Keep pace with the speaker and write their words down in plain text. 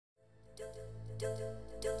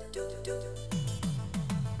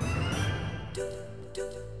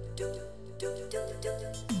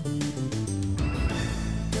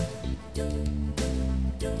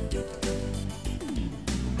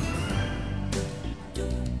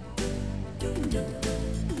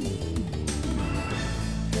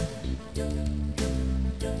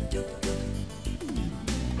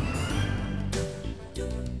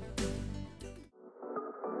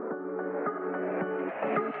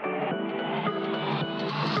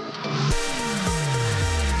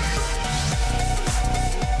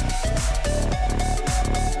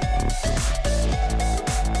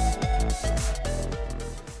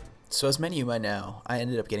So as many of you might know, I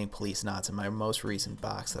ended up getting Policenauts in my most recent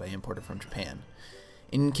box that I imported from Japan.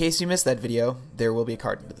 In case you missed that video, there will be a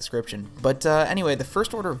card in the description. But anyway, the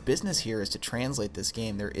first order of business here is to translate this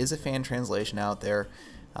game. There is a fan translation out there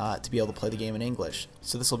to be able to play the game in English.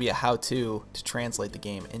 So this will be a how-to to translate the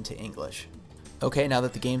game into English. Okay, now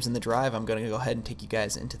that the game's in the drive, I'm going to go ahead and take you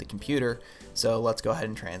guys into the computer. So let's go ahead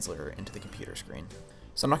and translate her into the computer screen.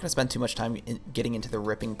 So I'm not going to spend too much time getting into the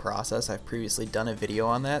ripping process. I've previously done a video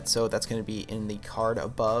on that, so that's going to be in the card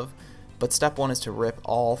above. But step one is to rip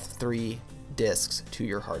all 3 discs to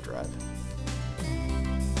your hard drive.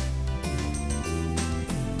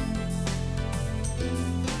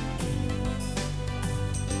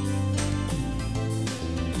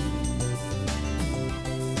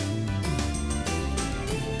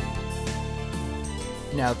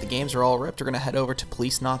 Now that the games are all ripped, we're going to head over to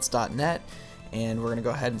policenauts.net and we're going to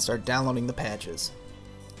go ahead and start downloading the patches.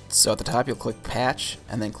 So at the top you'll click patch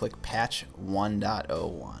and then click patch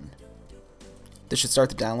 1.01. This should start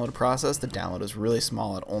the download process. The download is really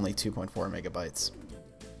small at only 2.4 megabytes.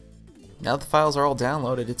 Now that the files are all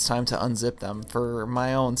downloaded, it's time to unzip them. For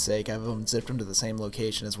my own sake, I've unzipped them to the same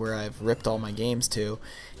location as where I've ripped all my games to,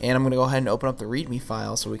 and I'm going to go ahead and open up the README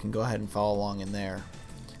file so we can go ahead and follow along in there.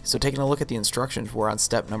 So taking a look at the instructions, we're on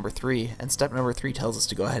step number 3, and step number 3 tells us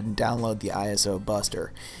to go ahead and download the ISO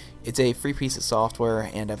Buster. It's a free piece of software,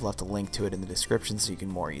 and I've left a link to it in the description so you can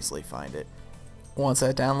more easily find it. Once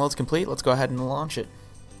that download's complete, let's go ahead and launch it.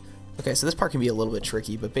 Okay, so this part can be a little bit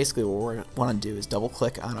tricky, but basically what we want to do is double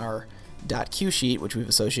click on our .q sheet, which we've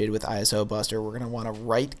associated with ISO Buster. We're going to want to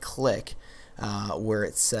right click where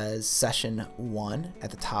it says session 1 at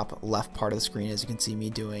the top left part of the screen, as you can see me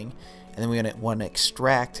doing. And then we're going to want to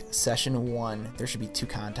extract session 1, there should be 2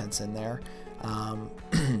 contents in there,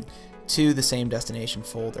 to the same destination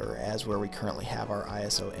folder as where we currently have our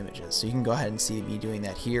ISO images. So you can go ahead and see me doing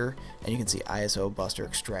that here, and you can see ISO Buster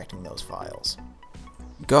extracting those files.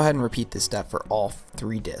 Go ahead and repeat this step for all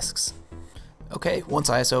 3 disks. Okay, once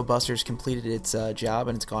ISO Buster's completed its job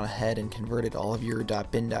and it's gone ahead and converted all of your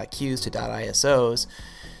 .bin.qs to .isos,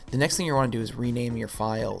 the next thing you want to do is rename your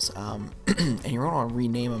files, and you want to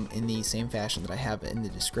rename them in the same fashion that I have in the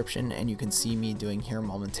description, and you can see me doing here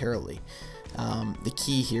momentarily. The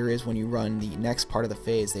key here is when you run the next part of the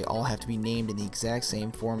phase, they all have to be named in the exact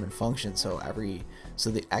same form and function, so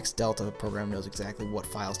the X Delta program knows exactly what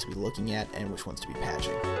files to be looking at and which ones to be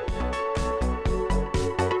patching.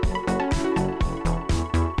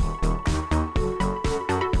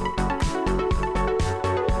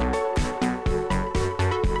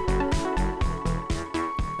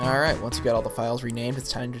 Alright, once you've got all the files renamed,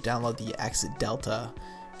 it's time to download the X Delta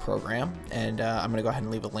program, and I'm going to go ahead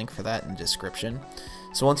and leave a link for that in the description.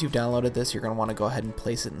 So once you've downloaded this, you're going to want to go ahead and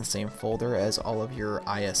place it in the same folder as all of your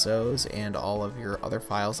ISOs and all of your other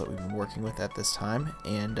files that we've been working with at this time,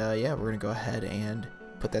 and yeah, we're going to go ahead and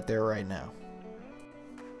put that there right now.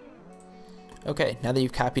 Okay, now that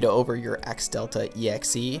you've copied over your X Delta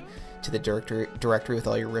exe to the directory with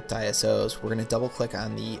all your ripped ISOs, we're going to double click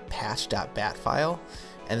on the patch.bat file,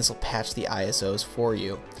 and this will patch the ISOs for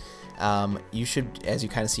you. You should, as you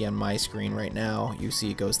kind of see on my screen right now, you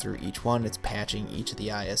see it goes through each one, it's patching each of the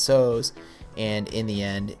ISOs, and in the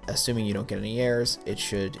end, assuming you don't get any errors, it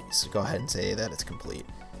should go ahead and say that it's complete.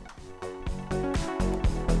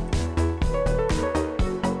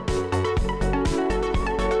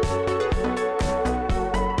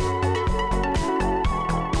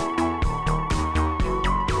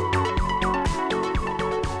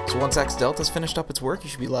 Once X Delta's finished up its work, you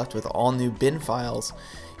should be left with all new bin files.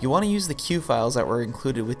 You want to use the Q files that were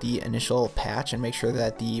included with the initial patch and make sure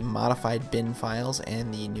that the modified bin files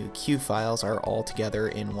and the new Q files are all together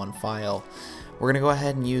in one file. We're going to go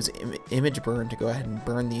ahead and use ImgBurn to go ahead and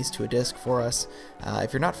burn these to a disk for us.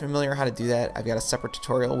 If you're not familiar how to do that, I've got a separate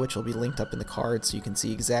tutorial which will be linked up in the card so you can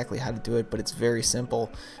see exactly how to do it, but it's very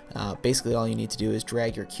simple. Basically all you need to do is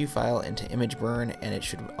drag your Q file into ImgBurn and it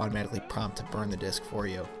should automatically prompt to burn the disk for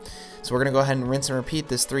you. So we're going to go ahead and rinse and repeat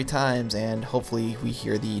this 3 times, and hopefully we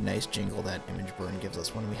hear the nice jingle that ImgBurn gives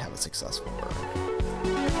us when we have a successful burn.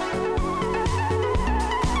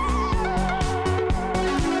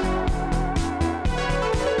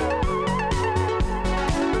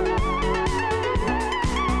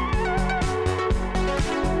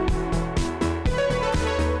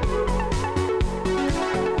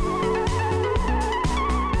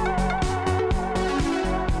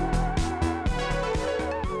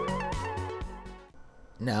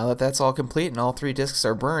 Now that that's all complete and all 3 discs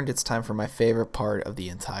are burned, it's time for my favorite part of the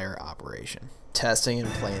entire operation. Testing and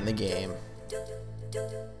playing the game.